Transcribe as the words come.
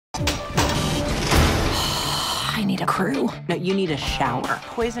I need a crew. No, you need a shower.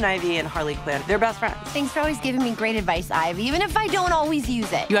 Poison Ivy and Harley Quinn, they're best friends. Thanks for always giving me great advice, Ivy, even if I don't always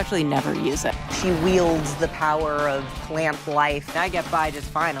use it. You actually never use it. She wields the power of plant life. I get by just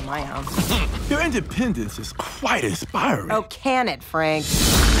fine on my own. Your independence is quite inspiring. Oh, can it, Frank?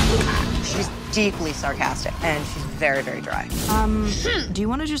 She's deeply sarcastic, and she's very, very dry. Do you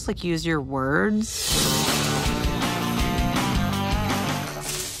want to just, like, use your words?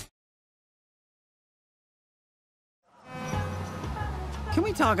 Can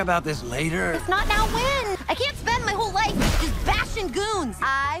we talk about this later? If not now, when? I can't spend my whole life just bashing goons.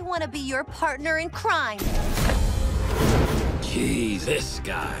 I want to be your partner in crime. Jeez, this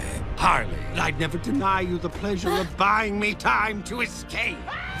guy. Harley, I'd never deny you the pleasure of buying me time to escape.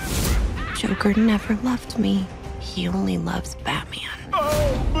 Joker never loved me. He only loves Batman.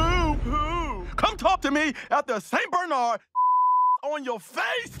 Oh, boo-hoo! Come talk to me after St. Bernard on your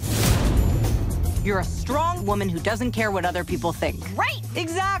face! You're a strong woman who doesn't care what other people think. Right!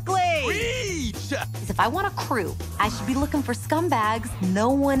 Exactly! Reach! Because if I want a crew, I should be looking for scumbags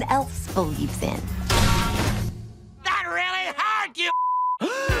no one else believes in. That really hurt you!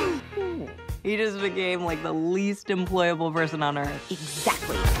 He just became, like, the least employable person on earth.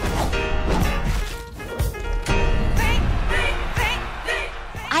 Exactly.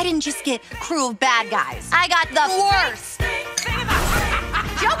 I didn't just get a crew of bad guys. I got the worst.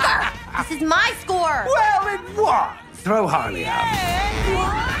 Joker! This is my score. Well, it was. Throw Harley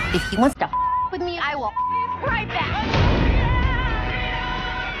out. If he wants to with me, I will right back.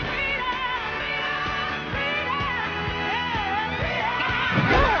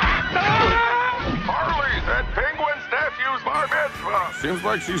 Harley's at Penguin's nephew's bar mitzvah. Seems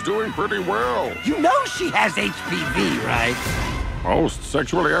like she's doing pretty well. You know she has HPV, right? Most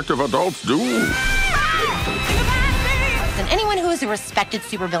sexually active adults do. And anyone who is a respected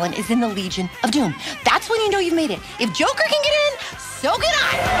supervillain is in the Legion of Doom. That's when you know you've made it. If Joker can get in, so can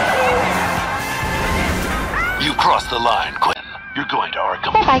I. You crossed the line, Quinn. You're going to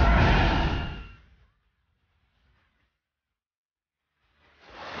Arkham. Bye-bye.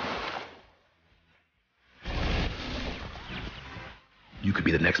 You could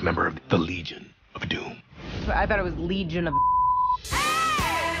be the next member of the Legion of Doom. I thought it was Legion of...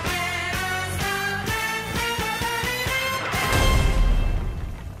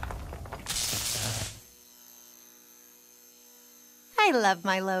 I love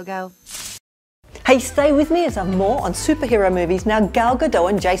my logo. Hey, stay with me as I have more on superhero movies. Now, Gal Gadot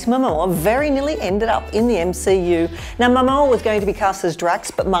and Jason Momoa very nearly ended up in the MCU. Now, Momoa was going to be cast as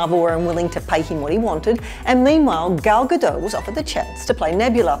Drax, but Marvel were unwilling to pay him what he wanted. And meanwhile, Gal Gadot was offered the chance to play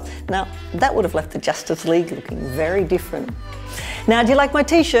Nebula. Now, that would have left the Justice League looking very different. Now, do you like my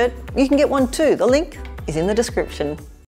t-shirt? You can get one too. The link is in the description.